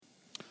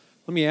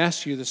Let me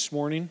ask you this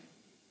morning,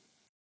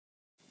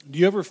 do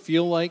you ever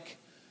feel like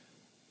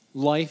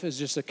life is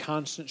just a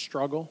constant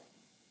struggle?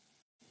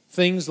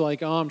 Things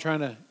like, I'm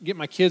trying to get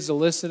my kids to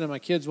listen and my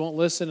kids won't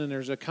listen, and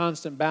there's a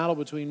constant battle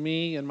between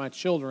me and my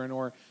children,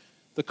 or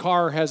the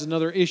car has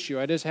another issue.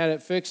 I just had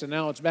it fixed and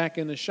now it's back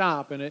in the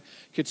shop, and it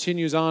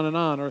continues on.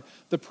 Or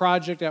the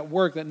project at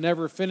work that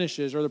never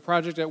finishes, or the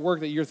project at work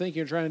that you're thinking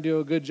you're trying to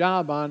do a good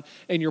job on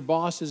and your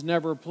boss is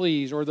never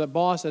pleased, or the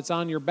boss that's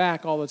on your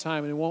back all the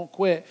time and won't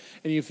quit,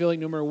 and you feel like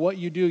no matter what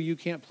you do, you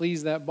can't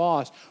please that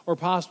boss. Or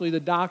possibly the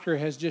doctor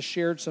has just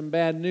shared some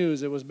bad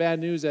news. It was bad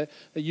news that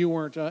you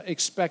weren't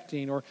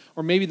expecting. Or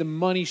maybe the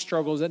money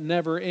struggles that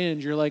never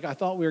end. You're like, I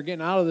thought we were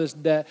getting out of this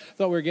debt,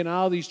 thought we were getting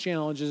out of these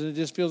challenges, and it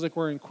just feels like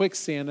we're in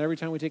quicksand. Every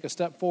time we take a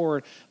step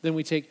forward, then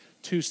we take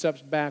 2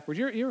 steps backwards.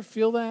 You ever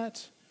feel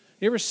that?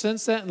 You ever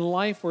sense that in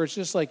life where it's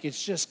just like,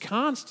 it's just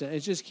constant. It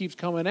just keeps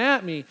coming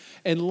at me,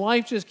 and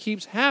life just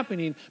keeps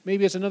happening.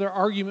 Maybe it's another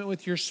argument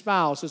with your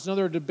spouse. It's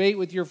another debate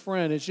with your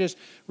friend. It's just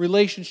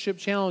relationship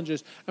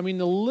challenges. I mean,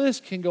 the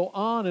list can go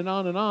on and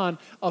on and on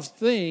of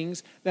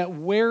things that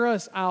wear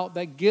us out,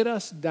 that get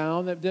us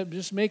down, that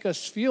just make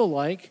us feel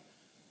like,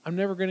 I'm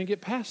never going to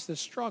get past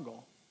this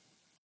struggle.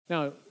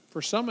 Now,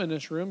 for some in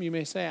this room, you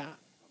may say,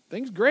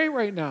 things great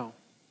right now,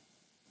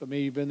 but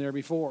maybe you've been there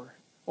before.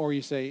 Or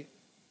you say,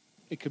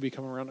 it could be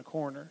coming around the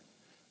corner.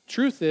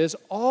 Truth is,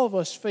 all of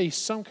us face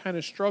some kind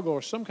of struggle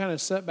or some kind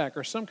of setback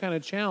or some kind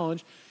of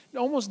challenge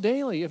almost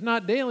daily, if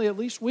not daily, at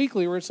least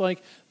weekly, where it's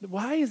like,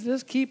 why does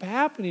this keep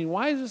happening?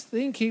 Why does this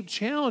thing keep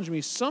challenging me?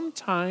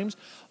 Sometimes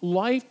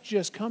life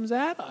just comes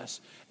at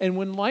us. And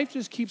when life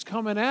just keeps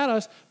coming at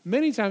us,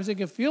 many times it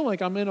can feel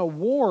like I'm in a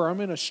war,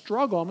 I'm in a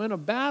struggle, I'm in a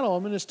battle,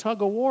 I'm in this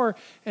tug of war.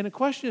 And the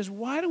question is,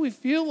 why do we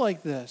feel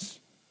like this?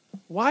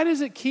 Why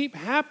does it keep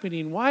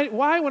happening?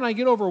 Why when I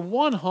get over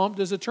one hump,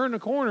 does it turn the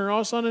corner and all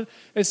of a sudden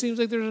it seems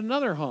like there's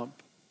another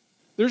hump?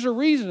 There's a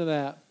reason to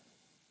that.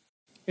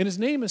 And his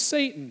name is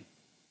Satan.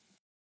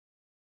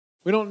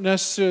 We don't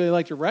necessarily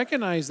like to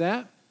recognize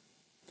that.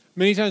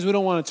 Many times we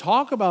don't want to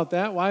talk about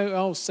that. Why?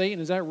 Oh,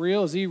 Satan, is that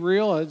real? Is he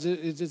real?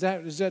 Is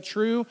that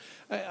true?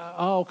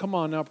 Oh, come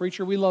on now,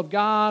 preacher. We love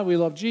God. We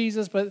love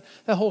Jesus. But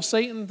that whole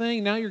Satan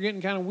thing, now you're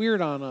getting kind of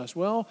weird on us.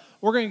 Well,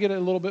 we're going to get a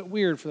little bit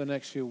weird for the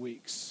next few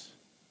weeks.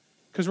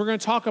 Because we're going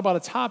to talk about a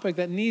topic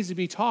that needs to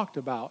be talked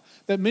about,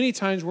 that many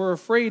times we're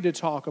afraid to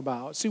talk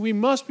about. See, we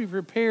must be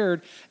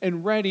prepared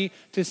and ready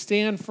to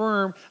stand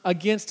firm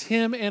against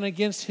him and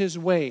against his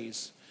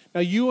ways. Now,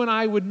 you and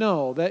I would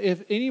know that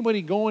if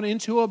anybody going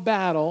into a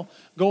battle,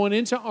 going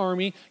into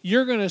army,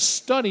 you're going to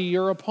study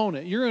your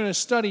opponent. You're going to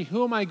study,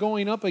 who am I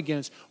going up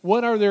against?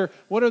 What are their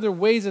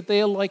ways that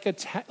they like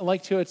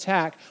to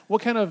attack?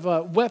 What kind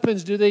of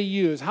weapons do they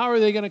use? How are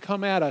they going to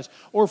come at us?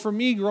 Or for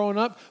me, growing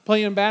up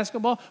playing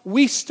basketball,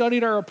 we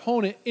studied our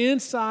opponent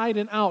inside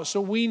and out.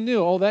 So we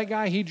knew, that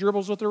guy, he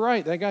dribbles with the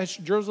right. That guy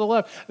dribbles with the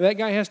left. That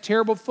guy has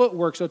terrible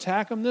footwork, so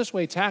tack him this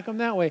way, tack him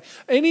that way.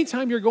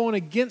 Anytime you're going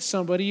against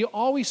somebody, you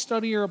always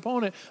study your opponent.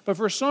 But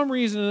for some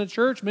reason in the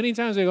church, many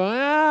times they go,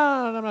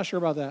 I'm not sure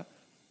about that.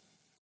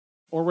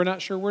 Or we're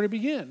not sure where to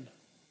begin.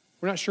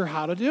 We're not sure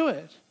how to do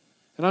it.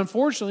 And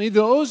unfortunately,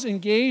 those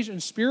engaged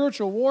in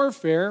spiritual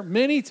warfare,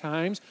 many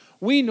times,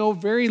 we know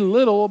very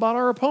little about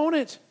our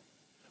opponent.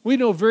 We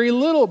know very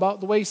little about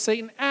the way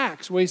Satan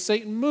acts, the way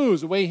Satan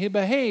moves, the way he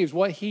behaves,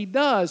 what he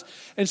does.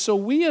 And so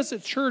we as a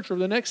church,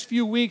 over the next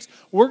few weeks,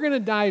 we're going to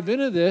dive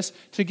into this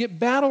to get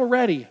battle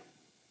ready.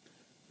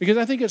 Because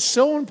I think it's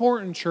so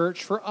important,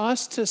 church, for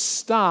us to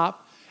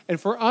stop and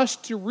for us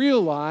to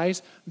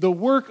realize the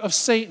work of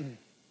Satan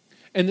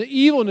and the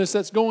evilness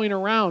that's going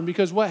around.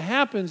 Because what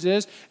happens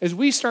is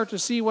we start to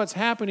see what's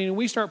happening and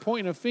we start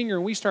pointing a finger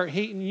and we start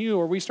hating you,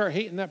 or we start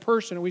hating that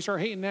person, or we start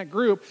hating that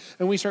group,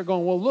 and we start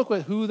going, well, look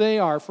at who they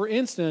are. For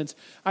instance,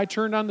 I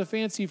turned on the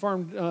Fancy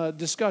Farm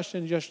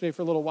discussion yesterday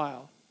for a little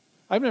while.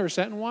 I've never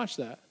sat and watched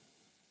that.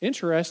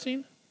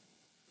 Interesting,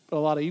 but a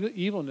lot of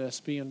evilness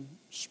being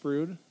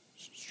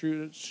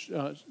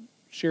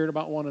shared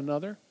about one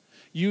another.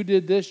 You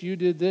did this,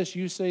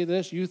 you say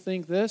this, you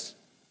think this.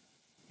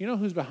 You know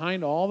who's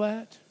behind all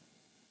that?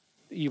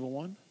 The evil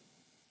one.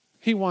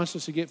 He wants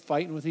us to get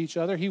fighting with each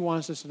other. He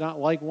wants us to not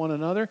like one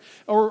another.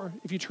 Or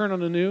if you turn on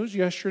the news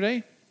yesterday,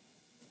 and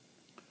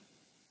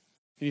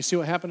you see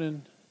what happened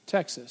in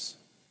Texas.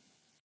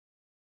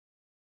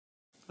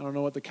 I don't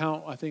know what the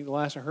count, I think the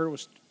last I heard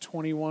was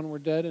 21 were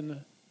dead in the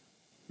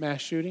mass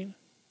shooting.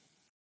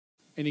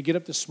 And you get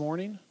up this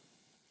morning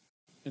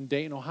in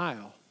Dayton,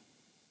 Ohio.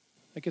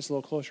 That gets a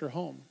little closer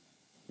home,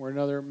 where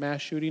another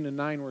mass shooting and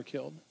 9 were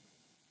killed.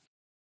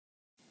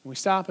 And we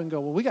stop and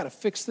go, well, we got to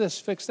fix this,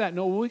 fix that.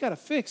 No, what we got to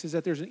fix is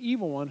that there's an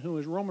evil one who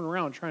is roaming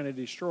around trying to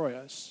destroy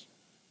us.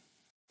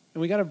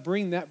 And we got to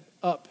bring that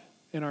up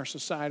in our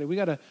society. We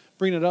got to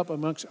bring it up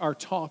amongst our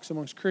talks,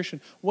 amongst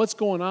Christians. What's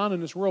going on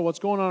in this world, what's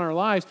going on in our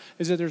lives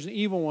is that there's an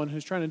evil one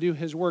who's trying to do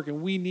his work,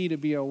 and we need to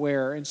be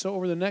aware. And so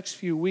over the next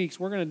few weeks,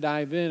 we're going to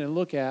dive in and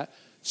look at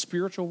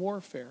spiritual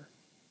warfare.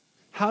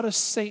 How does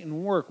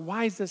Satan work?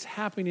 Why is this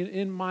happening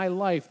in my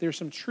life? There's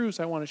some truths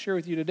I want to share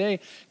with you today,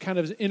 kind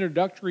of as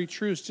introductory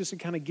truths just to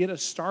kind of get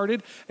us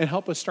started and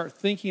help us start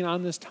thinking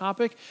on this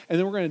topic. And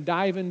then we're going to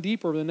dive in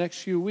deeper over the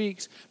next few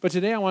weeks. But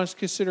today I want us to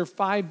consider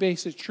 5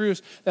 basic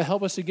truths that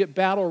help us to get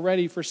battle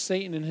ready for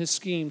Satan and his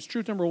schemes.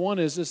 Truth number 1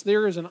 is this: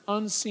 there is an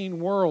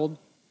unseen world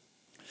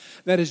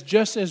that is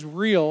just as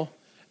real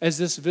as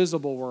this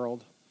visible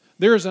world.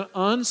 There is an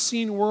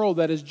unseen world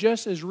that is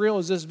just as real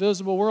as this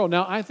visible world.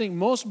 Now, I think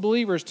most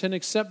believers tend to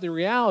accept the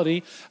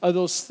reality of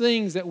those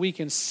things that we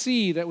can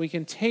see, that we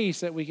can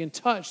taste, that we can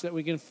touch, that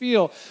we can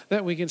feel,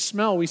 that we can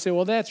smell. We say,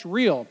 well, that's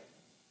real.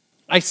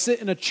 I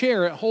sit in a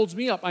chair, it holds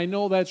me up. I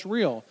know that's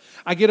real.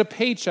 I get a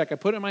paycheck, I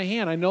put it in my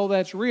hand, I know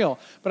that's real.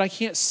 But I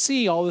can't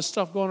see all this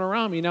stuff going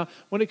around me. Now,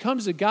 when it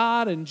comes to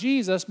God and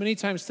Jesus, many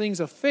times things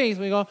of faith,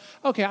 we go,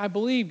 okay, I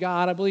believe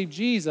God, I believe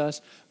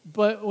Jesus.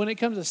 But when it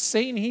comes to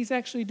Satan, he's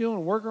actually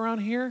doing work around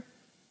here.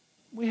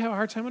 We have a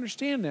hard time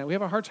understanding that. We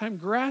have a hard time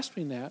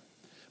grasping that.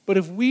 But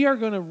if we are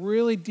going to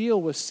really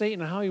deal with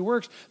Satan and how he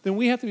works, then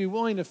we have to be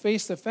willing to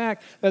face the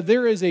fact that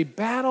there is a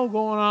battle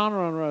going on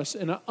around us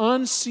in an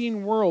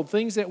unseen world,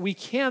 things that we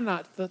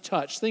cannot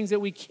touch, things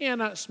that we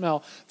cannot smell,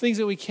 things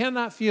that we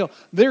cannot feel.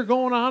 They're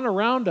going on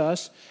around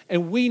us,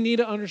 and we need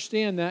to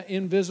understand that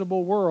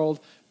invisible world,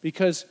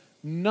 because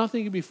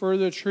nothing can be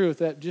further the truth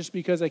that just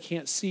because I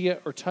can't see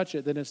it or touch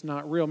it, then it's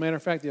not real. Matter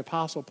of fact, the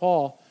Apostle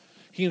Paul,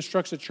 he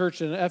instructs the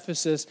church in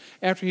Ephesus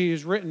after he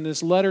has written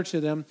this letter to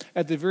them.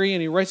 At the very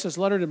end, he writes this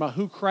letter to them about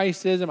who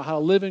Christ is, about how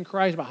to live in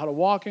Christ, about how to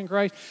walk in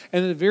Christ.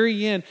 And at the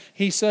very end,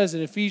 he says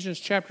in Ephesians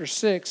chapter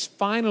 6,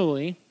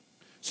 finally,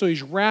 so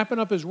he's wrapping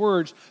up his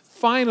words,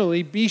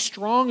 finally, be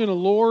strong in the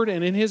Lord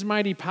and in his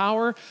mighty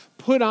power.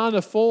 Put on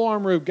the full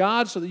armor of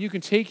God so that you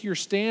can take your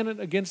stand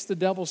against the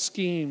devil's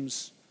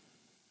schemes.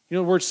 You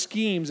know, the word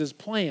schemes is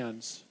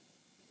plans.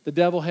 The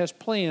devil has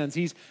plans.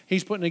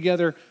 He's putting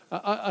together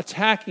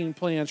attacking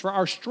plans. For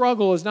our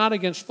struggle is not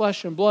against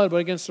flesh and blood, but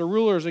against the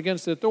rulers,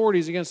 against the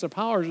authorities, against the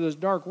powers of this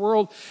dark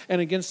world, and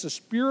against the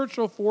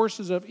spiritual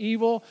forces of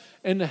evil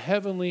in the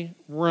heavenly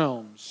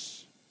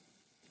realms.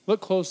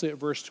 Look closely at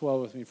verse 12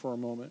 with me for a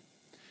moment.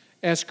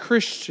 As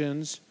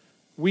Christians,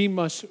 we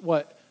must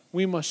what?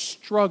 We must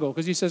struggle.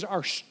 Because he says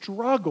our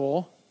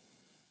struggle,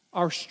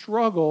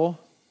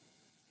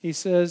 he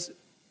says,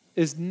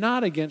 is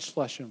not against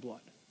flesh and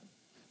blood.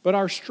 But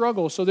our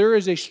struggle, so there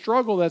is a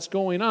struggle that's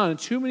going on. And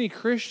too many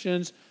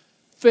Christians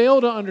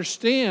fail to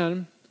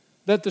understand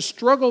that the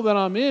struggle that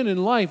I'm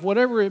in life,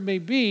 whatever it may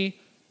be,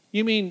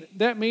 you mean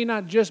that may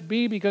not just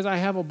be because I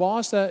have a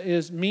boss that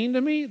is mean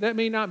to me? That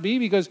may not be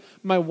because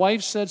my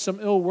wife said some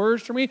ill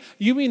words to me?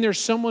 You mean there's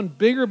someone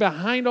bigger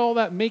behind all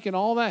that, making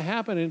all that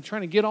happen and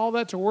trying to get all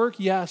that to work?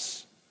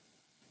 Yes,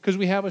 because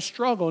we have a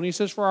struggle. And he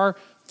says, for our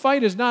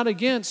fight is not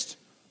against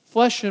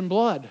flesh and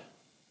blood.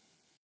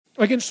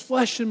 Against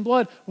flesh and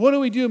blood. What do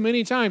we do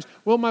many times?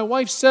 Well, my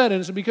wife said,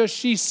 and it's because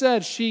she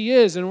said she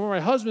is. And my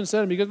husband said,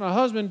 and because my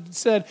husband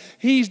said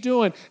he's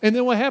doing. And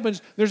then what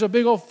happens? There's a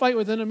big old fight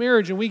within a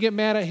marriage, and we get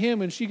mad at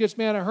him, and she gets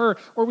mad at her.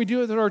 Or we do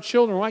it with our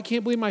children. Well, I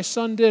can't believe my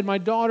son did. My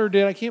daughter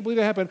did. I can't believe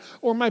that happened.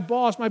 Or my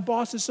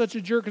boss is such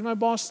a jerk, and my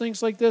boss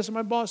thinks like this, and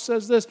my boss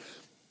says this.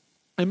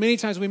 And many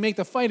times we make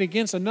the fight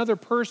against another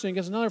person,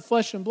 against another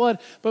flesh and blood.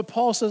 But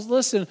Paul says,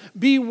 listen,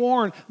 be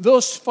warned.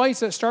 Those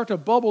fights that start to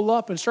bubble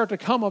up and start to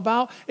come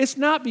about, it's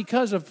not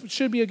because of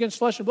should be against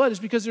flesh and blood. It's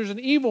because there's an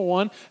evil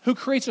one who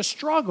creates a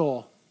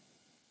struggle,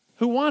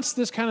 who wants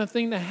this kind of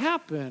thing to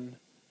happen.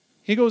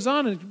 He goes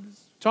on and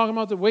talking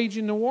about the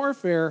waging the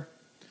warfare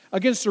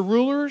against the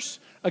rulers,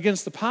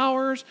 against the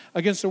powers,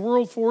 against the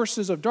world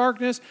forces of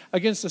darkness,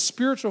 against the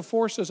spiritual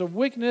forces of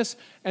wickedness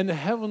and the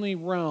heavenly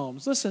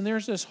realms. Listen,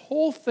 there's this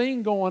whole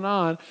thing going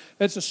on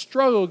that's a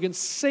struggle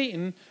against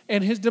Satan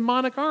and his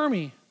demonic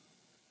army.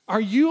 Are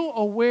you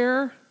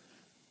aware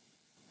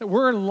that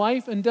we're in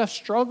life and death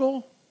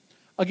struggle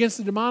against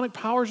the demonic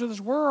powers of this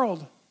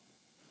world?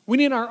 We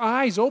need our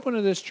eyes open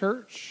to this,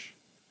 church.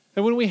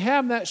 And when we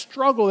have that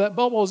struggle that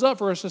bubbles up,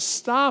 for us to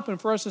stop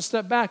and for us to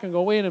step back and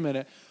go, wait a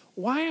minute.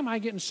 Why am I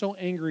getting so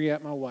angry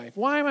at my wife?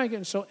 Why am I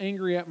getting so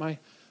angry at my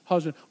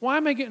husband? Why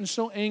am I getting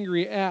so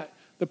angry at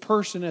the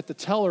person at the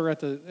teller at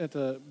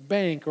the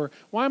bank? Or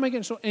why am I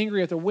getting so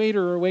angry at the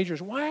waiter or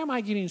waitress? Why am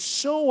I getting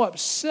so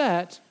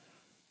upset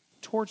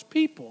towards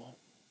people?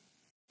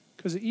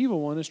 Because the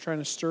evil one is trying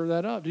to stir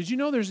that up. Did you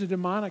know there's a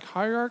demonic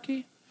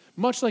hierarchy?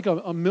 Much like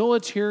a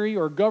military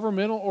or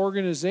governmental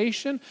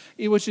organization,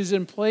 which is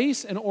in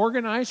place and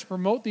organized to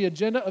promote the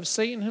agenda of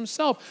Satan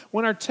himself.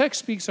 When our text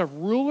speaks of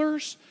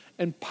rulers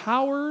and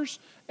powers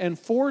and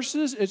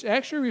forces, it's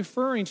actually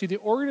referring to the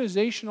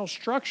organizational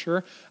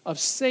structure of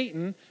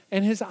Satan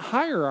and his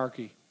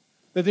hierarchy.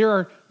 That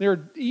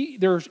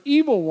there's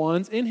evil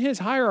ones in his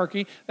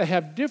hierarchy that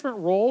have different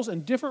roles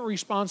and different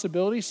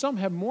responsibilities. Some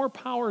have more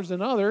powers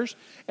than others,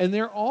 and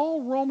they're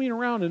all roaming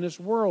around in this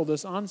world,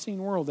 this unseen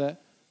world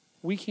that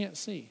we can't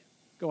see.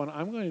 Going,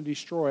 I'm going to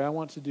destroy, I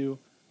want to do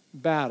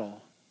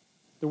battle.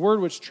 The word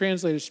which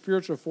translated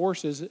spiritual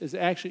forces is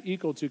actually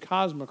equal to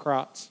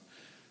cosmocrats.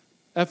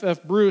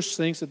 F. Bruce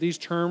thinks that these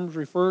terms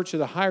refer to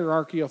the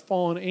hierarchy of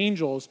fallen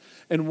angels,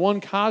 and one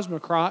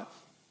cosmocrat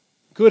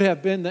could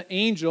have been the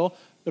angel,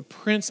 the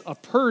prince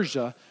of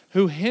Persia,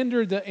 who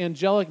hindered the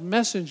angelic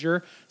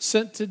messenger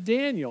sent to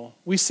Daniel.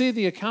 We see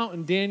the account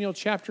in Daniel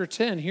chapter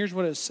 10. Here's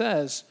what it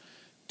says.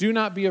 Do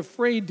not be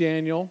afraid,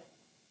 Daniel,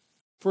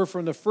 for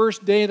from the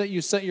first day that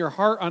you set your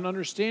heart on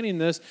understanding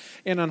this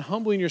and on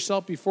humbling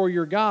yourself before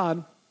your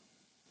God,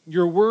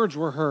 your words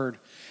were heard.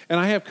 And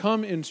I have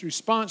come in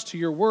response to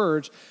your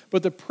words.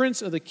 But the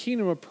prince of the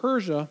kingdom of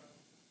Persia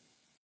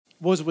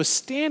was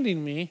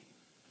withstanding me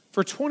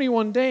for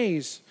 21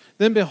 days.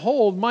 Then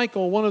behold,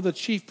 Michael, one of the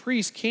chief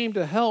priests, came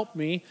to help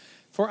me,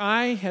 for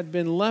I had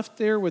been left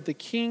there with the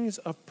kings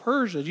of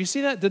Persia. Do you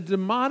see that? The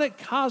demonic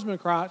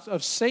cosmocrats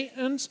of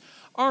Satan's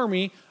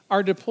army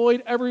are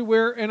deployed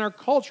everywhere in our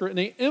culture, and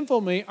they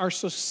infiltrate our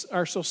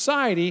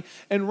society.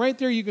 And right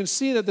there you can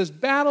see that this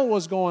battle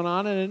was going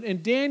on,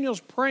 and Daniel's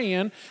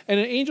praying, and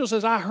an angel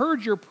says, I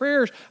heard your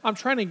prayers. I'm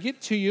trying to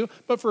get to you,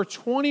 but for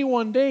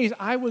 21 days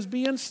I was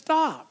being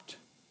stopped.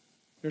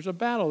 There's a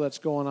battle that's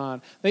going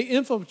on. They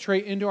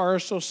infiltrate into our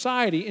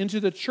society, into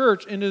the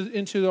church,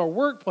 into our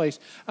workplace.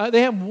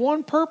 They have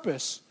one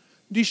purpose: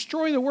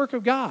 destroy the work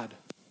of God.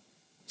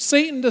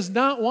 Satan does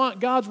not want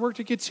God's work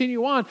to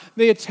continue on.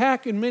 They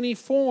attack in many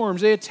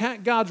forms. They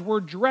attack God's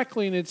word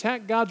directly and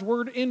attack God's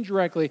word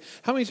indirectly.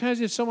 How many times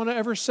has someone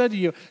ever said to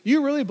you,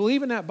 you really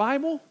believe in that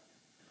Bible?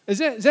 Is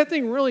that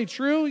thing really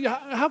true?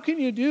 How can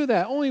you do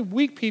that? Only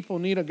weak people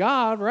need a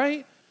God,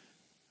 right?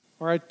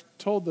 Or I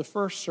told the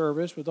first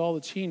service with all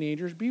the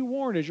teenagers, be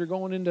warned as you're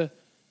going into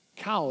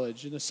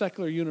college, in a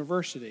secular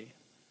university,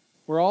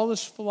 where all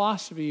this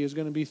philosophy is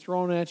going to be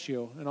thrown at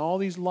you, and all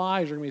these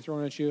lies are going to be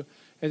thrown at you,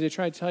 as they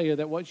try to tell you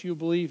that what you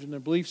believed in the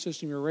belief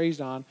system you're raised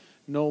on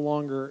no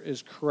longer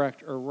is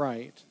correct or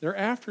right. They're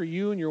after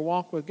you and your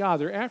walk with God.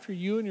 They're after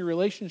you and your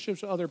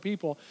relationships with other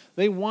people.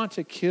 They want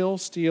to kill,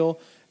 steal,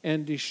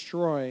 and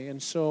destroy.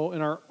 And so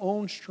in our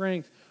own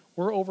strength,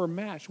 we're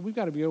overmatched. We've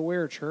got to be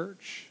aware,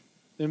 church.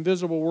 The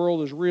invisible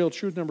world is real.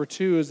 Truth number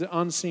 2 is the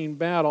unseen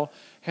battle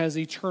has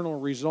eternal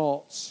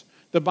results.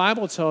 The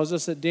Bible tells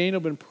us that Daniel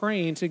had been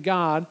praying to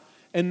God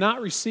and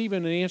not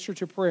receiving an answer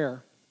to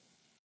prayer.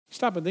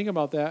 Stop and think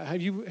about that.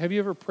 Have you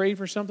ever prayed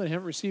for something and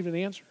haven't received an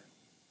answer?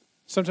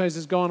 Sometimes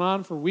it's gone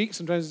on for weeks.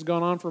 Sometimes it's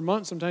gone on for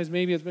months. Sometimes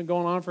maybe it's been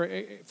going on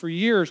for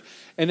years.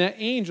 And that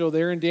angel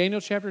there in Daniel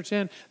chapter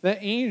 10, that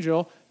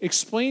angel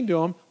explained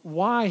to him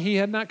why he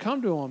had not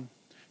come to him.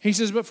 He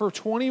says, but for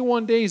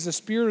 21 days, the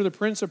spirit of the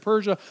prince of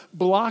Persia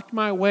blocked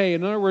my way.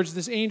 In other words,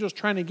 this angel's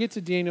trying to get to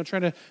Daniel,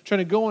 trying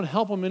to go and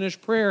help him in his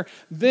prayer.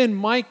 Then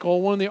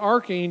Michael, one of the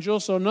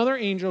archangels, so another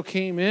angel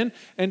came in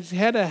and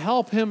had to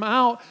help him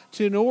out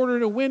in order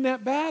to win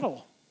that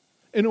battle.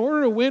 In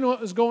order to win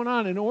what was going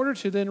on, in order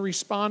to then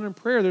respond in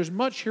prayer. There's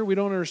much here we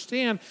don't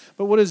understand,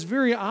 but what is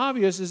very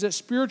obvious is that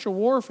spiritual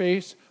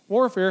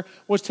warfare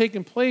was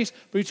taking place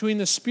between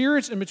the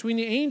spirits and between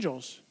the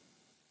angels.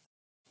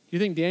 Do you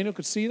think Daniel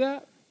could see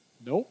that?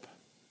 Nope.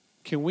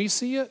 Can we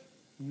see it?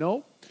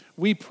 Nope.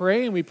 We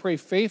pray and we pray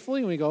faithfully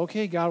and we go,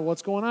 okay, God,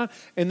 what's going on?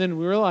 And then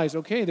we realize,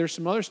 okay, there's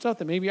some other stuff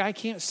that maybe I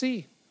can't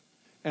see.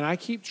 And I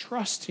keep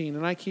trusting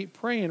and I keep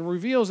praying. It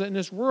reveals that in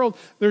this world,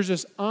 there's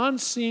this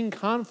unseen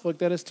conflict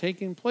that is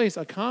taking place,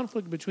 a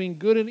conflict between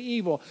good and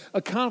evil,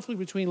 a conflict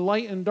between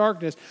light and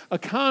darkness, a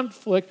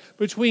conflict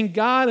between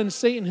God and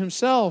Satan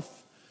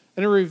himself.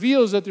 And it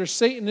reveals that there's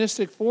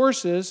Satanistic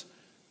forces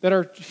that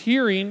are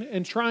hearing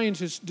and trying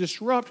to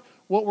disrupt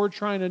what we're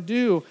trying to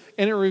do.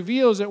 And it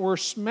reveals that we're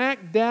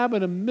smack dab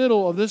in the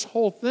middle of this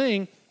whole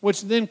thing,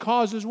 which then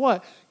causes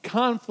what?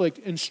 Conflict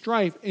and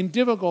strife and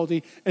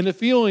difficulty and the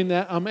feeling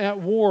that I'm at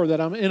war, that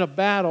I'm in a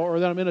battle,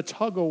 or that I'm in a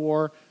tug of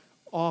war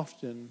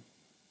often.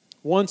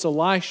 Once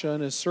Elisha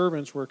and his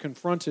servants were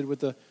confronted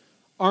with the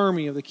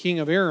army of the king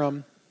of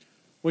Aram,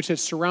 which had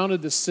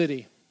surrounded the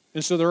city.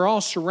 And so they're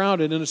all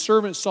surrounded, and the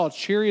servants saw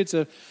chariots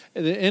of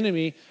the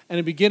enemy, and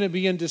it began to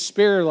be in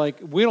despair, like,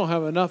 we don't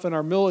have enough in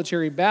our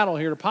military battle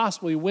here to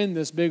possibly win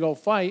this big old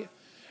fight.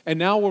 And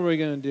now what are we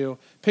going to do?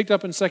 Picked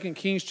up in 2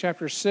 Kings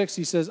chapter 6,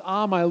 he says,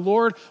 my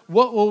Lord,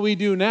 what will we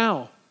do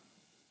now?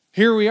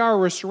 Here we are,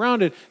 we're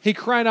surrounded. He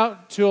cried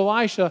out to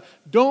Elisha,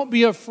 don't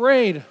be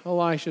afraid,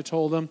 Elisha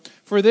told him,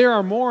 for there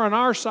are more on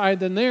our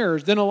side than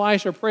theirs. Then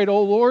Elisha prayed,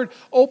 O Lord,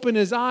 open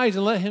his eyes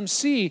and let him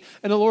see.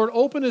 And the Lord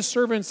opened his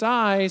servant's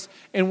eyes,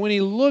 and when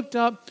he looked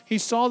up, he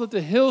saw that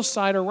the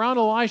hillside around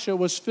Elisha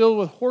was filled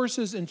with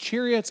horses and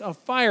chariots of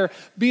fire,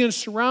 being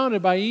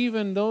surrounded by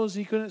even those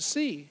he couldn't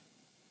see.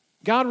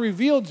 God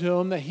revealed to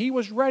him that he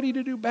was ready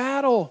to do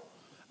battle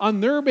on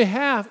their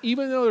behalf,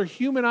 even though their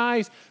human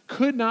eyes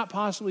could not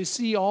possibly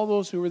see all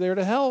those who were there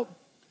to help.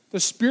 The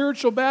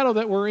spiritual battle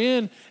that we're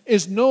in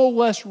is no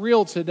less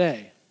real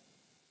today.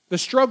 The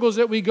struggles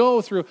that we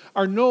go through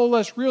are no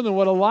less real than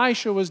what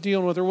Elisha was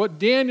dealing with or what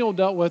Daniel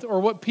dealt with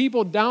or what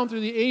people down through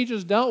the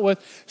ages dealt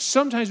with.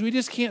 Sometimes we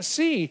just can't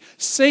see.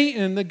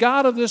 Satan, the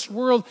god of this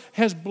world,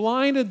 has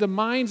blinded the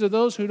minds of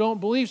those who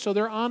don't believe, so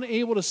they're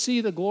unable to see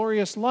the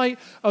glorious light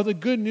of the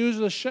good news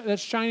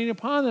that's shining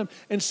upon them.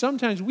 And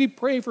sometimes we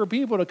pray for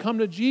people to come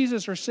to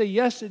Jesus or say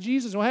yes to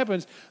Jesus. What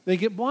happens? They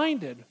get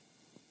blinded.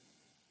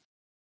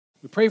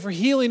 We pray for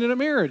healing in a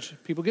marriage.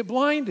 People get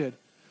blinded.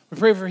 We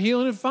pray for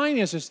healing in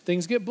finances.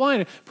 Things get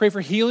blinded. Pray for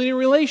healing in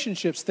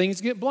relationships. Things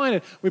get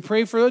blinded. We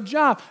pray for a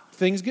job.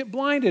 Things get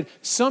blinded.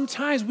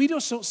 Sometimes we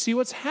just don't see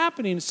what's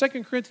happening. 2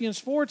 Corinthians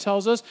 4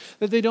 tells us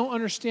that they don't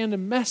understand the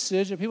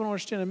message. If people don't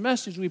understand the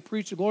message, we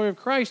preach the glory of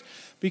Christ.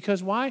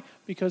 Because why?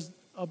 Because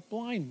of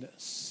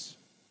blindness.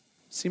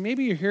 See,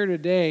 maybe you're here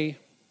today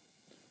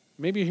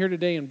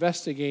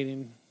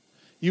investigating.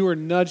 You were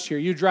nudged here.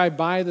 You drive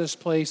by this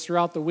place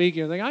throughout the week, and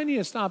you're like, I need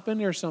to stop in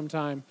there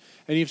sometime.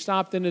 And you've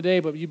stopped in today,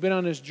 but you've been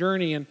on this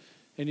journey, and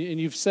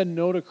you've said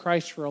no to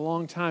Christ for a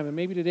long time. And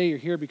maybe today you're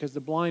here because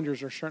the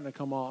blinders are starting to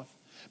come off.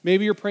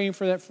 Maybe you're praying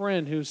for that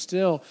friend who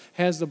still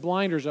has the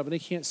blinders up and they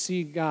can't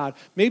see God.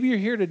 Maybe you're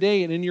here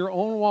today and in your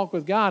own walk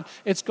with God,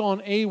 it's gone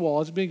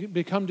AWOL. It's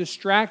become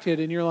distracted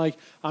and you're like,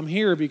 I'm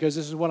here because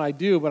this is what I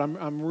do, but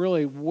I'm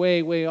really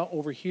way, way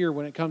over here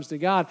when it comes to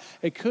God.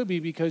 It could be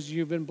because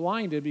you've been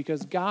blinded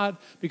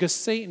because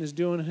Satan is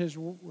doing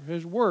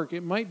his work.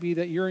 It might be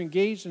that you're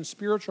engaged in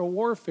spiritual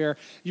warfare.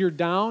 You're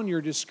down, you're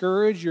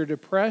discouraged, you're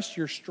depressed,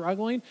 you're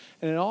struggling,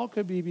 and it all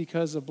could be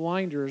because of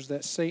blinders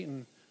that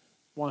Satan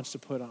wants to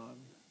put on.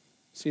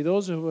 See,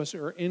 those of us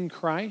who are in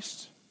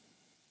Christ,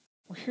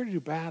 we're here to do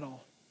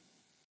battle.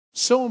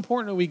 So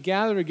important that we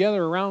gather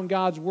together around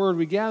God's Word.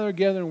 We gather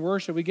together in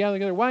worship. We gather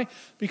together. Why?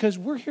 Because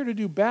we're here to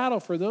do battle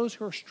for those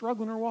who are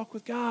struggling or walk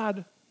with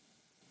God.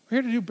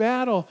 We're here to do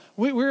battle.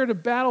 We're here to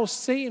battle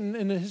Satan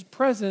and his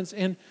presence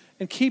and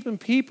keeping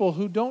people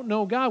who don't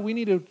know God. We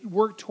need to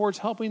work towards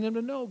helping them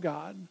to know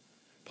God.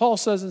 Paul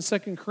says in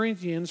 2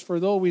 Corinthians, for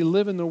though we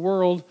live in the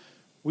world,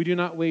 we do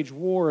not wage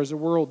war as the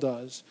world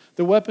does.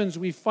 The weapons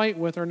we fight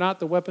with are not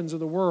the weapons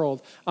of the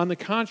world. On the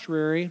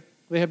contrary,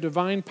 they have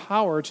divine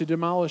power to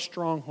demolish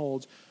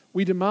strongholds.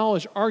 We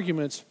demolish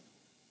arguments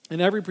and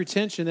every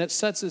pretension that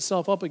sets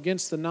itself up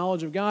against the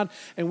knowledge of God,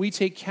 and we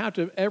take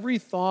captive every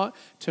thought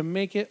to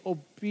make it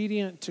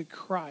obedient to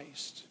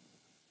Christ.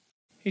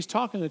 He's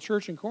talking to the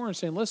church in Corinth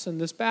saying, listen,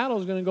 this battle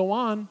is going to go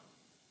on.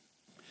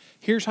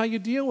 Here's how you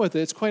deal with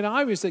it. It's quite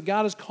obvious that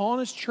God is calling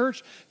His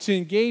church to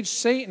engage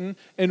Satan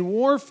in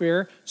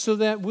warfare so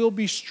that we'll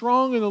be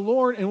strong in the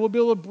Lord and we'll be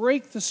able to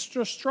break the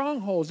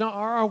strongholds. Now,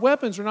 our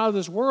weapons are not of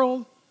this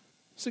world.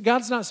 So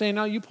God's not saying,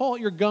 now you pull out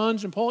your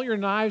guns and pull out your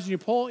knives and you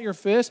pull out your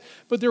fists,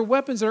 but they're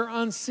weapons that are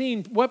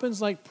unseen, weapons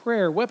like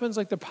prayer, weapons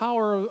like the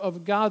power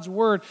of God's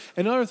Word,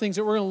 and other things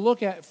that we're going to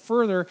look at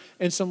further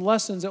in some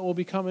lessons that we'll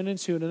be coming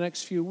into in the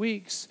next few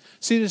weeks.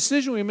 See, the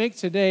decision we make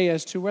today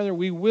as to whether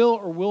we will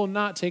or will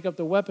not take up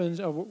the weapons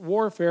of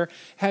warfare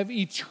have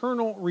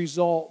eternal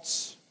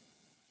results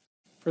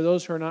for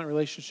those who are not in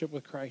relationship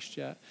with Christ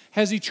yet.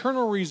 Has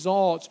eternal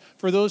results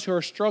for those who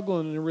are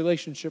struggling in a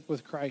relationship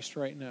with Christ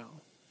right now.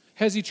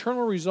 Has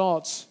eternal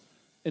results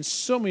in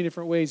so many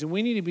different ways. And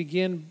we need to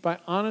begin by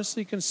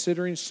honestly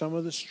considering some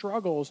of the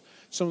struggles,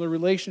 some of the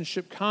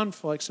relationship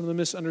conflicts, some of the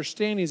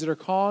misunderstandings that are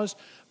caused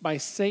by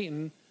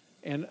Satan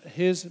and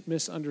his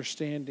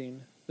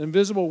misunderstanding. The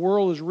invisible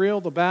world is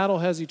real. The battle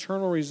has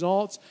eternal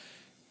results.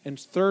 And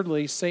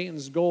thirdly,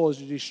 Satan's goal is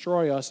to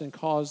destroy us and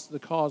cause the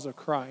cause of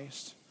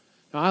Christ.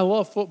 Now, I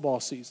love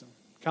football season.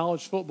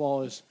 College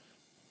football is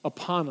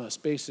upon us,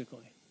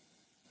 basically.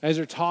 As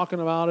they're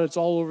talking about it, it's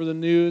all over the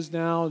news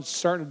now. It's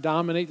starting to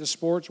dominate the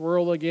sports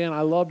world again.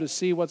 I love to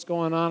see what's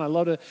going on. I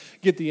love to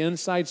get the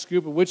inside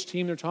scoop of which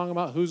team they're talking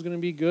about, who's going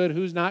to be good,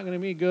 who's not going to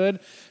be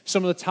good.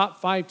 Some of the top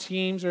 5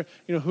 teams, or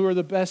who are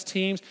the best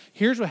teams.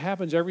 Here's what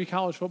happens every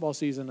college football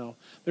season, though.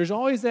 There's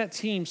always that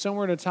team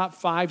somewhere in the top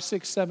 5,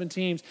 6, 7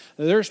 teams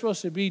that they're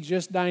supposed to be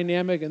just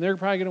dynamic, and they're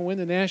probably going to win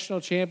the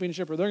national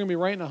championship, or they're going to be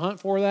right in the hunt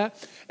for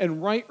that.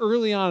 And right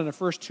early on in the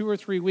first 2 or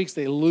 3 weeks,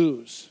 they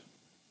lose.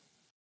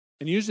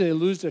 And usually they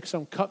lose to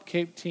some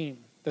cupcake team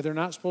that they're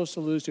not supposed to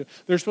lose to.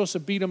 They're supposed to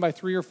beat them by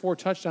 3 or 4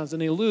 touchdowns,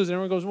 and they lose. And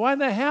everyone goes, why did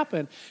that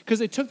happen? Because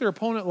they took their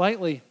opponent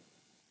lightly.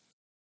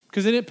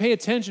 Because they didn't pay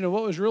attention to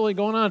what was really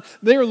going on.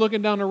 They were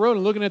looking down the road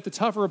and looking at the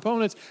tougher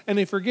opponents, and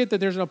they forget that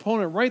there's an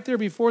opponent right there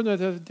before them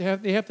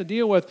that they have to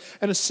deal with.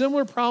 And a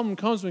similar problem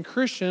comes when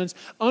Christians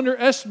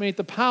underestimate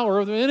the power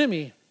of the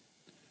enemy.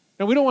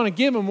 Now, we don't want to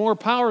give him more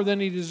power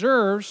than he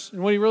deserves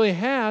and what he really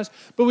has,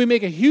 but we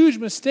make a huge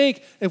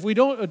mistake if we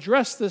don't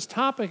address this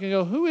topic and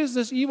go, who is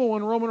this evil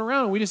one roaming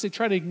around? And we just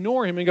try to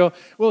ignore him and go,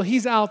 well,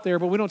 he's out there,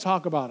 but we don't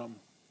talk about him.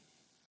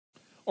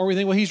 Or we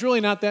think, well, he's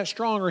really not that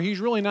strong, or he's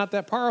really not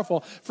that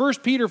powerful. 1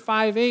 Peter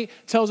 5:8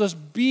 tells us,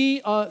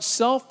 be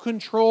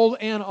self-controlled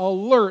and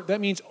alert. That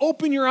means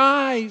open your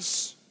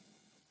eyes.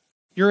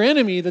 Your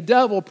enemy, the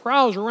devil,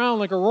 prowls around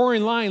like a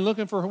roaring lion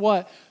looking for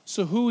what?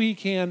 So who he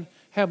can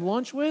have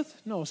lunch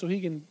with? No, so he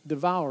can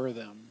devour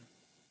them.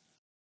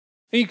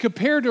 And you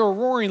compare it to a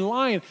roaring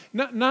lion,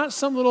 not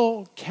some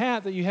little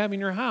cat that you have in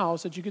your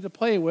house that you get to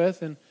play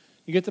with and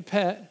you get to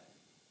pet.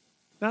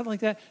 Not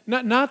like that.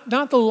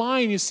 Not the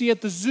lion you see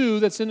at the zoo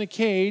that's in a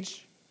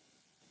cage,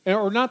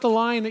 or not the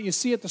lion that you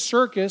see at the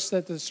circus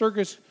that the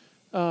circus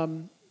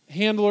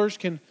handlers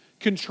can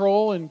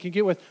control and can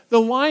get with. The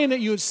lion that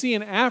you would see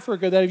in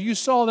Africa, that if you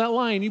saw that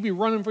lion, you'd be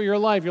running for your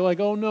life. You're like,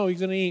 oh no, he's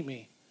going to eat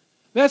me.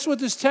 That's what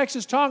this text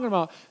is talking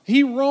about.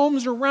 He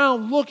roams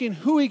around looking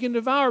who he can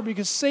devour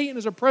because Satan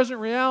is a present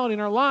reality in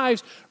our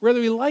lives, whether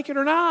we like it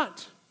or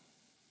not.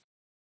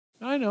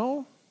 I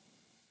know.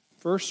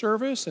 First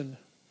service and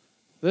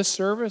this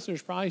service,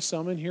 there's probably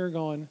some in here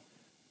going,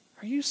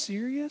 are you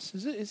serious?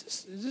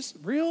 Is this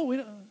real? We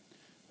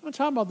don't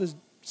talk about this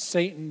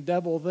Satan,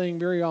 devil thing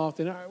very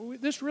often.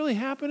 This really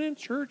happening,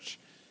 church?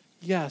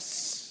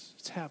 Yes,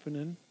 it's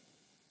happening.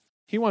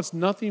 He wants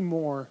nothing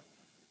more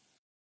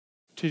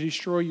to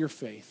destroy your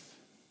faith.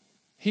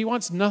 He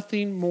wants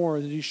nothing more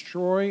to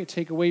destroy,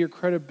 take away your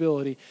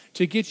credibility,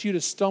 to get you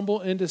to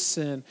stumble into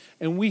sin.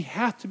 And we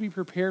have to be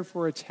prepared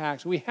for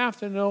attacks. We have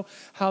to know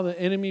how the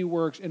enemy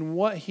works and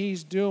what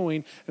he's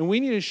doing. And we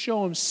need to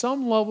show him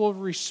some level of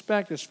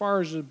respect as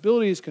far as his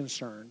ability is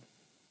concerned.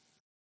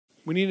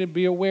 We need to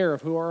be aware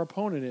of who our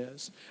opponent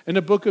is. In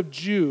the book of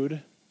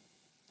Jude,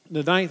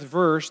 the 9th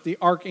verse, the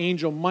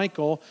archangel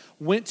Michael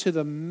went to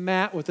the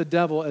mat with the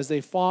devil as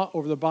they fought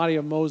over the body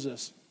of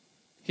Moses.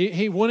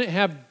 He wouldn't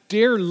have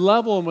dared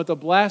level him with a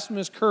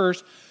blasphemous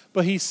curse,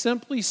 but he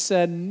simply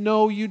said,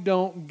 no, you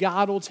don't.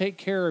 God will take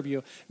care of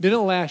you.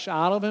 Didn't lash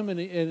out of him in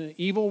an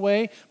evil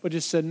way, but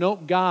just said,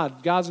 nope,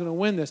 God's going to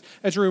win this.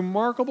 It's a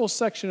remarkable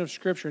section of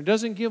Scripture. It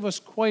doesn't give us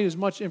quite as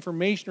much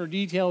information or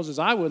details as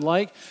I would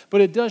like, but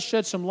it does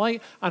shed some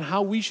light on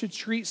how we should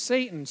treat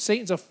Satan.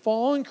 Satan's a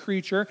fallen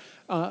creature,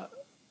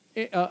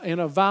 an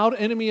avowed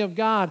enemy of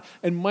God.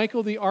 And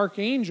Michael the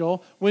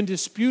archangel, when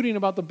disputing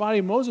about the body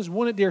of Moses,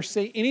 wouldn't dare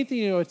say anything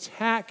to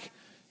attack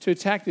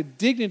the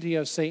dignity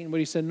of Satan, but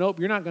he said, nope,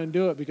 you're not going to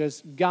do it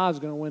because God's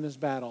going to win this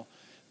battle.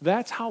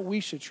 That's how we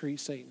should treat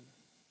Satan.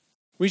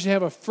 We should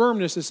have a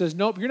firmness that says,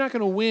 nope, you're not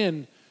going to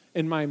win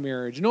in my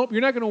marriage. Nope,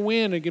 you're not going to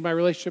win in my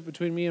relationship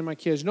between me and my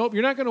kids. Nope,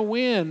 you're not going to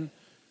win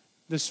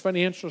this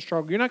financial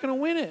struggle. You're not going to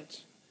win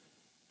it.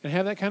 And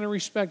have that kind of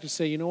respect to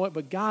say, you know what,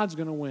 but God's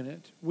going to win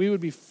it. We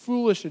would be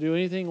foolish to do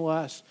anything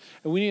less.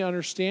 And we need to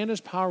understand his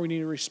power. We need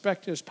to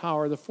respect his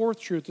power. The fourth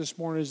truth this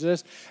morning is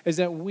this, is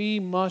that we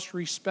must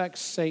respect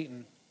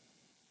Satan.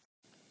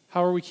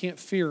 However, we can't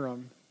fear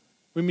him.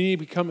 We need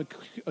to become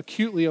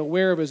acutely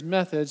aware of his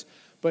methods,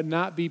 but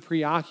not be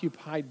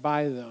preoccupied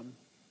by them.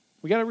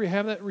 We got to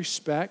have that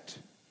respect.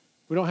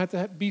 We don't have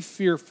to be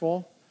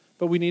fearful,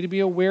 but we need to be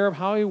aware of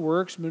how he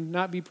works and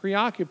not be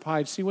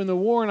preoccupied. See, when the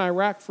war in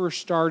Iraq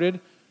first started,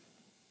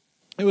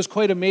 it was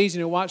quite amazing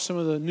to watch some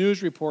of the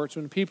news reports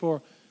when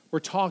people were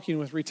talking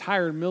with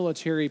retired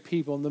military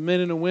people, and the men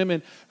and the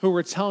women who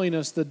were telling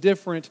us the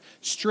different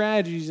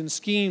strategies and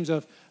schemes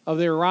of the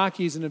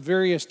Iraqis and the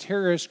various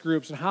terrorist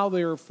groups and how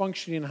they were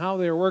functioning and how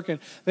they were working.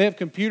 They have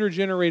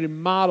computer-generated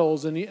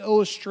models and the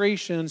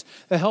illustrations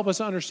that help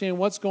us understand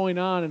what's going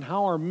on and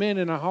how our men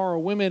and how our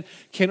women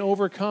can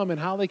overcome and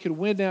how they could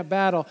win that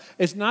battle.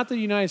 It's not that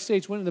the United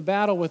States went into the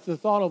battle with the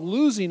thought of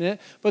losing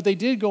it, but they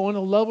did go in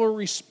a level of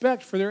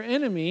respect for their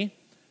enemy,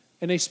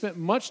 and they spent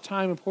much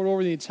time and poured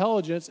over the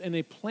intelligence, and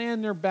they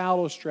planned their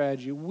battle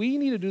strategy. We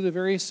need to do the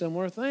very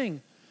similar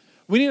thing.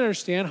 We need to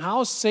understand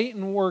how is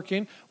Satan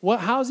working,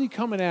 how is he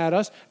coming at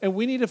us, and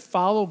we need to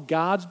follow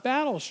God's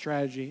battle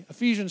strategy.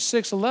 Ephesians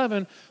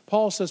 6:11,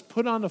 Paul says,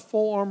 put on the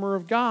full armor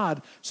of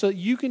God so that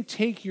you can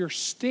take your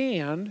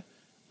stand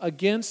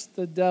against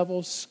the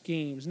devil's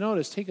schemes.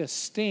 Notice, take a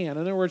stand. In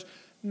other words,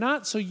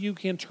 not so you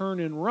can turn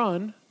and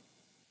run,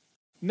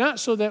 not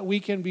so that we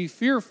can be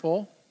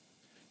fearful,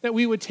 that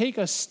we would take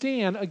a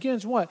stand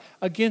against what?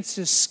 Against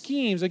his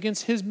schemes,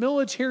 against his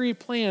military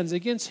plans,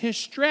 against his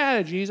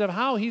strategies of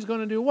how he's going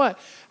to do what?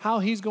 How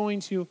he's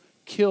going to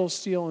kill,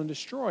 steal, and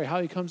destroy,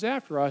 how he comes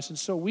after us. And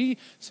so we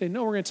say,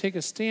 no, we're going to take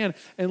a stand.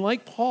 And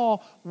like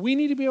Paul, we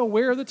need to be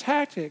aware of the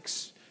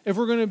tactics if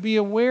we're going to be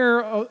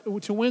aware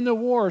to win the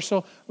war.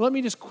 So let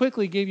me just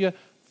quickly give you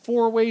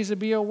 4 ways to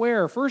be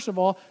aware. First of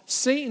all,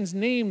 Satan's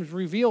name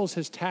reveals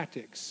his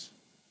tactics.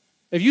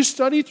 If you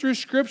study through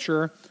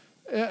Scripture,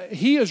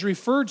 he is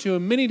referred to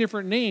in many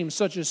different names,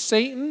 such as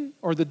Satan,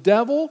 or the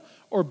devil,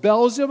 or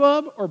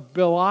Beelzebub, or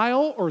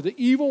Belial, or the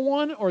evil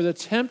one, or the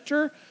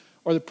tempter,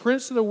 or the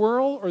prince of the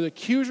world, or the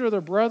accuser of the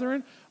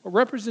brethren, or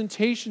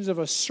representations of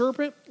a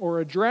serpent,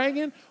 or a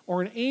dragon,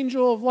 or an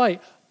angel of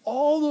light.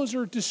 All those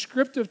are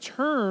descriptive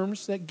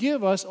terms that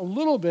give us a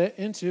little bit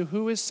into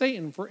who is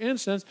Satan. For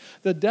instance,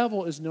 the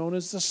devil is known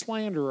as the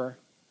slanderer.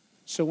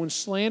 So when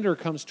slander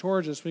comes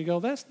towards us, we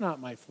go, that's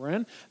not my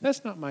friend.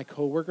 That's not my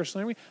coworker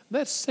slandering me.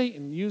 That's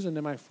Satan using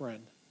to my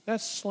friend.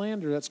 That's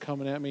slander that's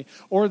coming at me.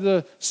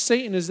 Or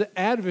Satan is the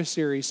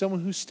adversary, someone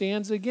who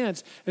stands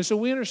against. And so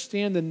we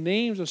understand the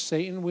names of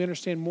Satan. We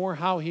understand more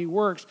how he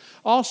works.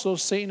 Also,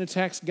 Satan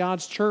attacks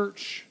God's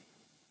church.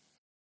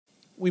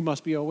 We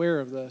must be aware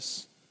of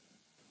this.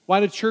 Why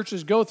do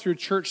churches go through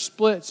church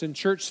splits and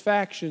church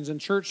factions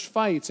and church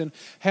fights and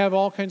have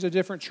all kinds of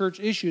different church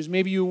issues?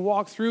 Maybe you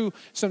walk through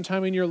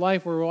sometime in your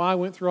life where, well, I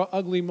went through an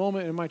ugly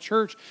moment in my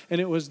church and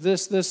it was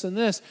this, this, and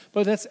this.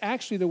 But that's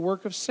actually the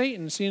work of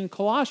Satan. See, in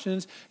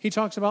Colossians, he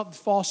talks about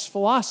false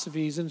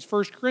philosophies. In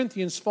 1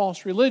 Corinthians,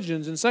 false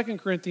religions. In 2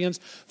 Corinthians,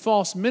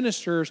 false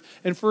ministers.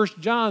 In 1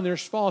 John,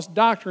 there's false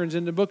doctrines.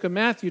 In the book of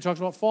Matthew, it talks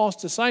about false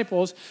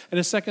disciples. And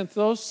in 2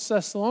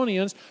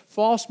 Thessalonians,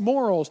 false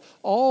morals.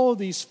 All of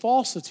these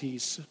falsities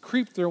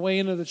creep their way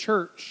into the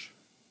church.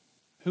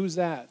 Who's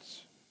that?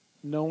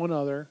 No one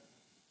other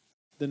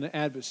than the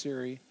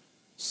adversary,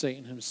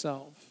 Satan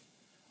himself.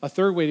 A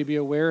third way to be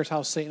aware is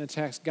how Satan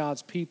attacks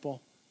God's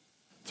people.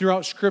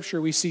 Throughout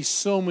Scripture, we see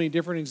so many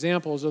different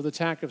examples of the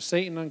attack of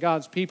Satan on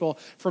God's people,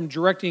 from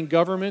directing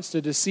governments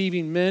to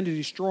deceiving men to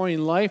destroying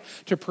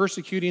life to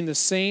persecuting the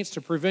saints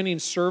to preventing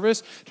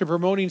service to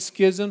promoting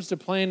schisms to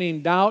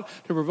planting doubt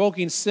to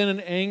provoking sin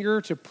and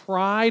anger to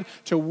pride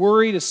to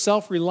worry to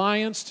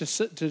self-reliance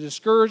to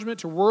discouragement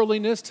to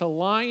worldliness to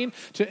lying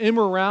to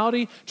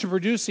immorality to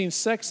producing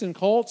sex and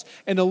cults.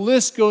 And the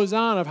list goes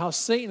on of how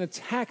Satan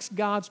attacks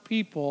God's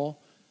people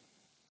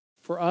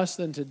for us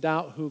then to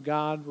doubt who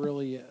God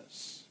really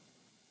is.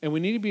 And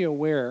we need to be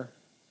aware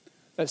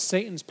that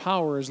Satan's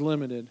power is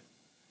limited.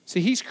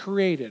 See, he's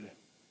created.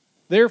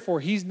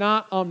 Therefore, he's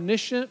not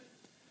omniscient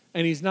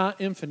and he's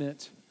not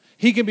infinite.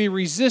 He can be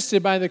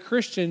resisted by the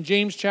Christian.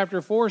 James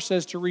chapter 4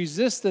 says to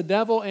resist the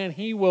devil and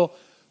he will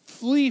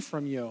flee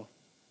from you.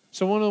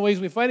 So one of the ways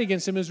we fight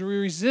against him is we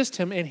resist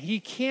him, and he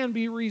can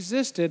be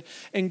resisted.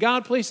 And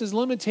God places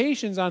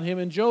limitations on him.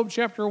 In Job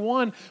chapter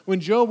 1, when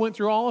Job went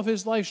through all of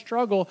his life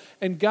struggle,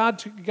 and God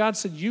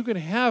said, you can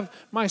have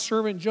my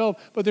servant Job,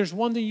 but there's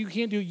one thing you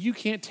can't do. You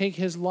can't take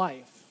his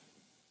life.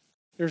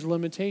 There's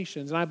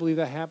limitations. And I believe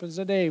that happens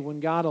today when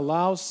God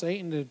allows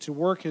Satan to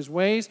work his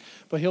ways,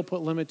 but he'll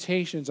put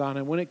limitations on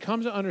him. When it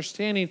comes to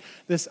understanding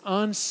this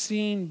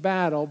unseen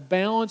battle,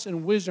 balance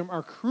and wisdom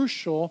are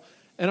crucial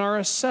in our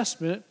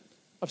assessment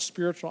of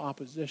spiritual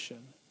opposition.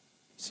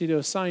 See, to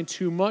assign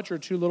too much or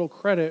too little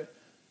credit,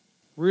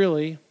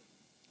 really,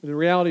 the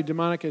reality of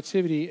demonic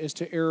activity is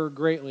to err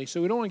greatly.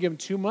 So we don't want to give them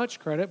too much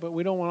credit, but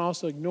we don't want to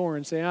also ignore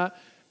and say,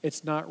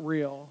 it's not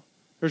real.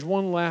 There's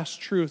one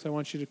last truth I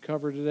want you to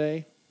cover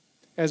today.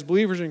 As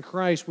believers in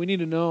Christ, we need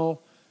to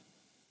know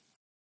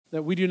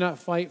that we do not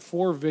fight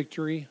for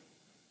victory,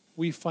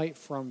 we fight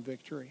from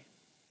victory.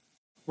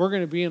 We're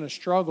going to be in a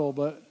struggle,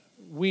 but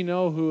we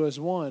know who has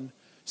won.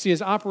 See,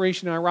 as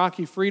Operation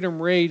Iraqi Freedom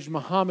raged,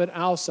 Mohammed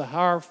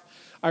al-Sahaf,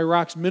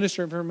 Iraq's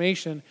Minister of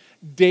Information,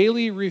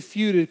 daily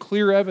refuted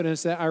clear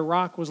evidence that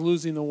Iraq was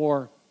losing the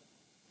war.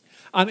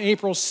 On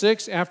April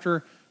 6,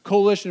 after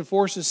coalition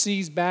forces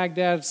seized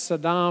Baghdad's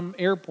Saddam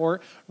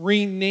Airport,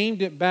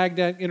 renamed it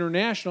Baghdad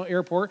International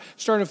Airport,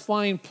 started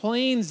flying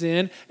planes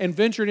in, and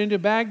ventured into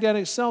Baghdad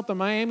itself, the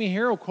Miami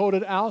Herald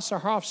quoted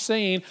al-Sahaf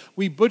saying,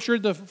 "We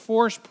butchered the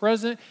force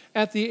present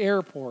at the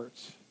airport,"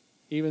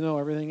 even though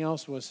everything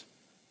else was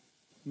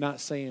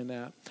not saying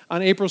that.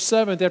 On April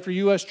 7th, after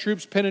U.S.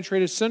 troops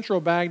penetrated central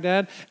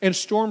Baghdad and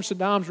stormed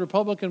Saddam's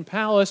Republican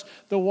palace,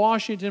 the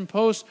Washington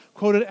Post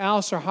quoted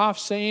al-Sahaf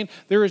saying,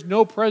 "There is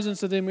no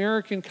presence of the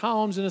American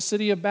columns in the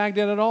city of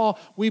Baghdad at all.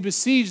 We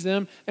besieged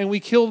them and we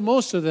killed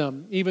most of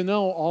them," even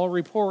though all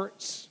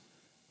reports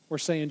were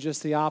saying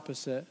just the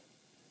opposite.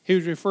 He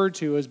was referred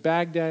to as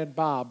Baghdad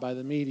Bob by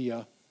the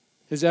media.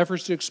 His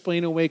efforts to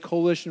explain away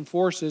coalition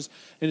forces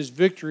and his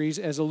victories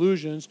as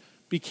illusions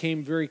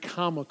became very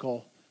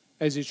comical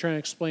as he's trying to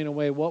explain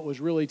away what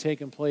was really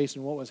taking place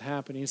and what was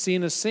happening. See,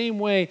 in the same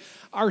way,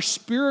 our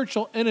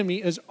spiritual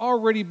enemy has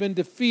already been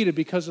defeated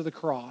because of the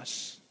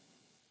cross.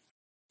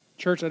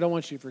 Church, I don't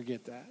want you to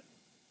forget that.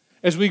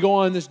 As we go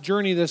on this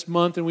journey this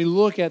month and we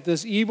look at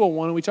this evil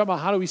one and we talk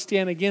about how do we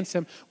stand against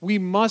him, we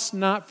must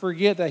not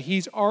forget that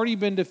he's already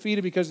been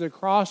defeated because of the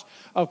cross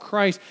of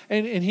Christ.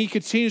 And he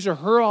continues to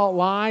hurl out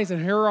lies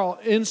and hurl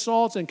out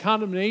insults and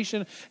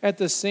condemnation at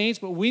the saints.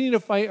 But we need to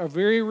fight a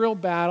very real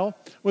battle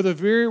with a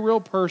very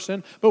real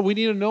person. But we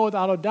need to know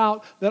without a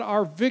doubt that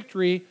our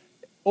victory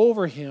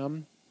over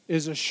him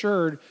is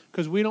assured,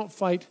 because we don't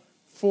fight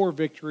for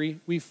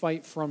victory, we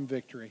fight from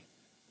victory,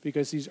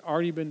 because he's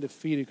already been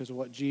defeated because of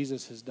what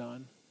Jesus has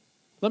done.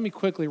 Let me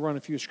quickly run a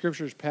few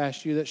scriptures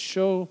past you that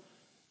show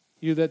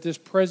you that this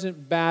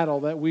present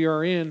battle that we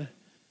are in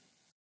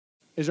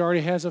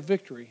already has a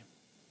victory.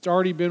 It's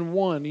already been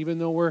won, even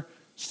though we're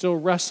still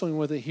wrestling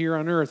with it here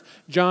on earth.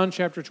 John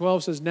chapter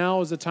 12 says,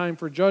 "Now is the time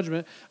for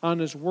judgment on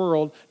this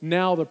world.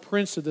 Now the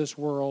prince of this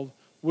world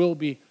will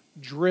be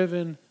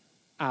driven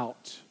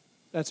out."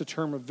 That's a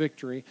term of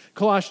victory.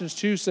 Colossians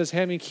 2 says,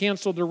 "Having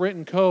canceled the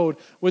written code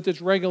with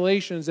its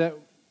regulations that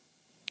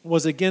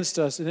was against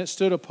us and it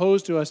stood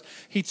opposed to us,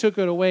 he took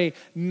it away,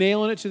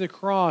 nailing it to the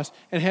cross,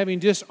 and having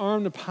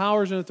disarmed the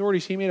powers and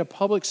authorities, he made a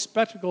public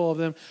spectacle of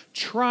them,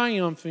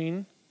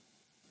 triumphing,"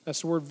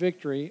 that's the word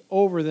victory,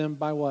 "over them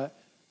by what?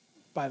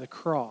 By the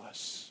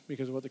cross,"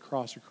 because of what the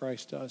cross of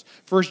Christ does.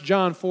 1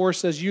 John 4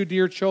 says, "You,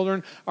 dear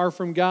children, are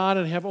from God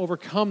and have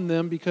overcome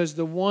them, because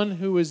the one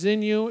who is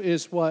in you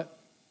is" what?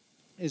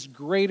 is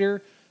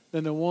greater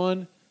than the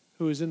one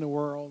who is in the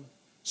world.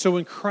 So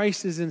when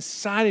Christ is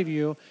inside of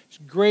you, it's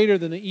greater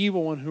than the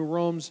evil one who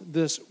roams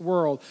this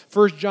world.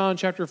 1 John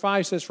chapter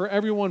 5 says, "For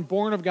everyone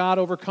born of God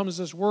overcomes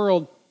this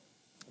world.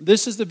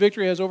 This is the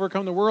victory that has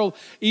overcome the world,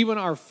 even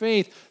our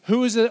faith."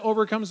 Who is it that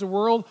overcomes the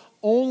world?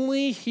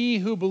 Only he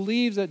who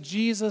believes that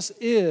Jesus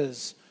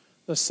is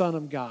the Son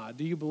of God.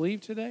 Do you believe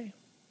today?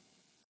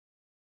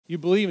 You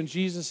believe in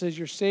Jesus as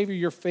your Savior.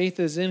 Your faith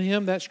is in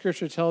Him. That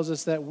Scripture tells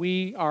us that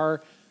we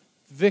are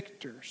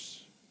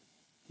victors.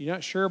 You're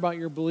not sure about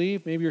your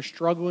belief. Maybe you're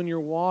struggling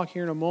your walk.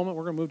 Here in a moment,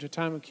 we're going to move to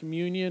time of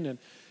communion and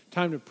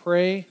time to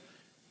pray.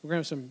 We're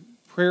going to have some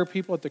prayer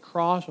people at the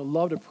cross. Would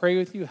love to pray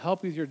with you,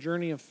 help you with your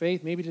journey of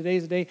faith. Maybe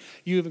today's the day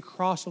you even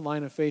cross the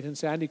line of faith and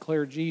say, "I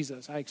declare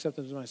Jesus. I accept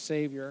Him as my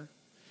Savior."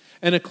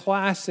 And a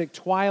classic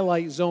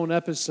Twilight Zone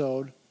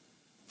episode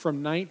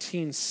from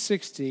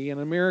 1960, an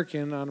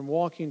American on a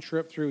walking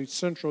trip through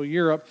Central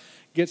Europe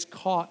gets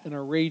caught in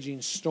a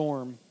raging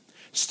storm.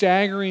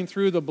 Staggering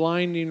through the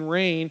blinding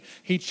rain,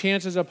 he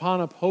chances upon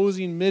an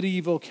opposing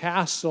medieval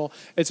castle.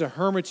 It's a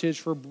hermitage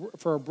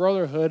for a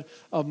brotherhood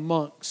of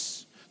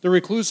monks. The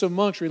reclusive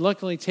monks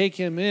reluctantly take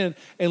him in,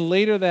 and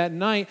later that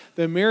night,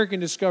 the American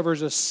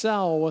discovers a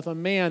cell with a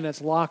man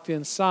that's locked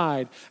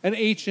inside. An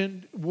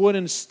ancient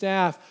wooden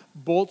staff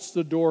bolts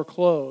the door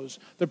closed.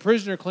 The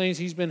prisoner claims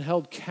he's been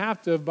held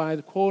captive by,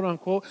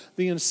 quote-unquote,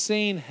 the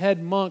insane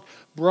head monk,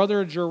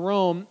 Brother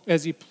Jerome,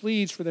 as he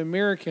pleads for the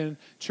American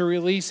to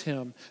release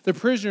him. The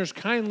prisoner's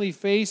kindly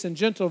face and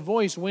gentle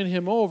voice win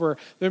him over.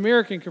 The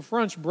American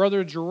confronts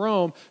Brother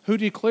Jerome, who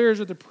declares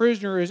that the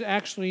prisoner is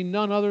actually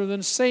none other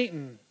than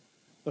Satan,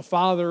 the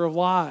father of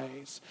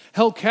lies.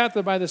 Held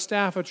captive by the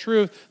staff of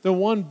truth, the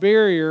one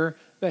barrier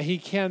that he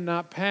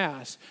cannot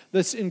pass.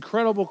 This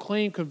incredible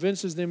claim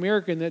convinces the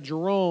American that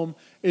Jerome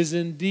is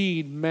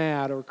indeed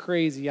mad or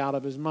crazy out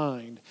of his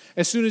mind.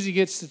 As soon as he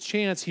gets the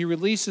chance, he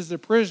releases the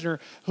prisoner,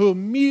 who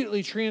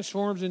immediately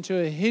transforms into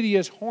a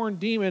hideous horned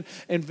demon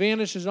and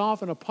vanishes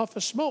off in a puff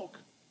of smoke.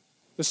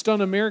 The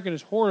stunned American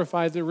is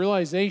horrified at the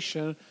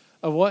realization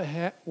of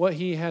what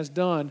he has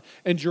done.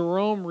 And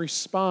Jerome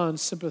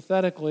responds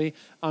sympathetically,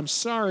 "I'm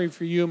sorry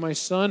for you, my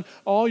son.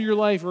 All your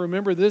life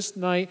remember this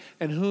night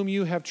and whom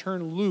you have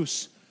turned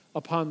loose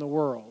upon the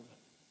world."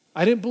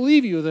 "I didn't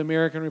believe you," the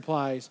American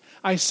replies.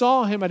 "I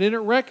saw him, I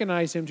didn't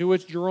recognize him," to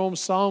which Jerome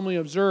solemnly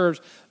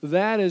observes,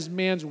 "That is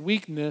man's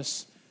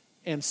weakness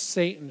and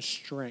Satan's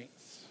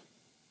strength."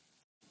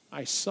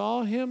 I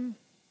saw him,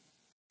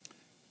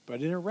 but I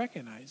didn't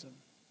recognize him.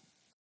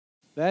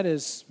 That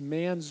is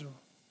man's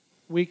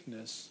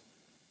weakness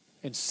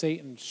and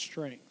Satan's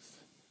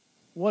strength.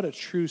 What a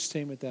true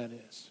statement that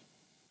is.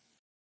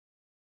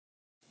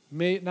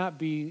 May it not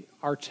be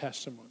our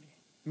testimony.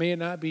 May it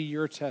not be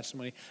your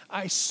testimony.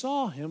 I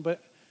saw him,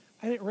 but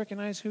I didn't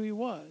recognize who he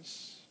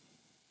was.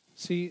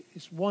 See,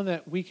 it's one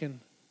that we can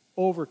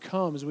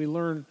overcome as we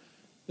learn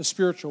the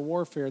spiritual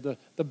warfare,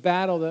 the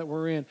battle that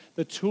we're in,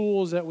 the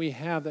tools that we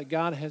have that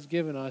God has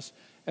given us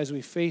as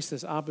we face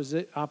this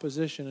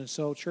opposition. And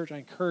so, church, I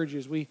encourage you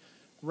as we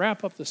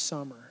wrap up the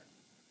summer,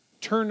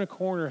 turn the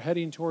corner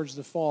heading towards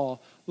the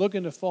fall, look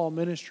into fall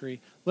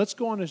ministry. Let's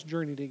go on this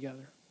journey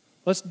together.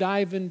 Let's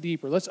dive in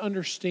deeper. Let's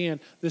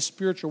understand the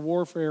spiritual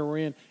warfare we're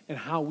in and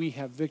how we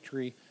have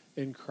victory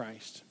in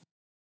Christ.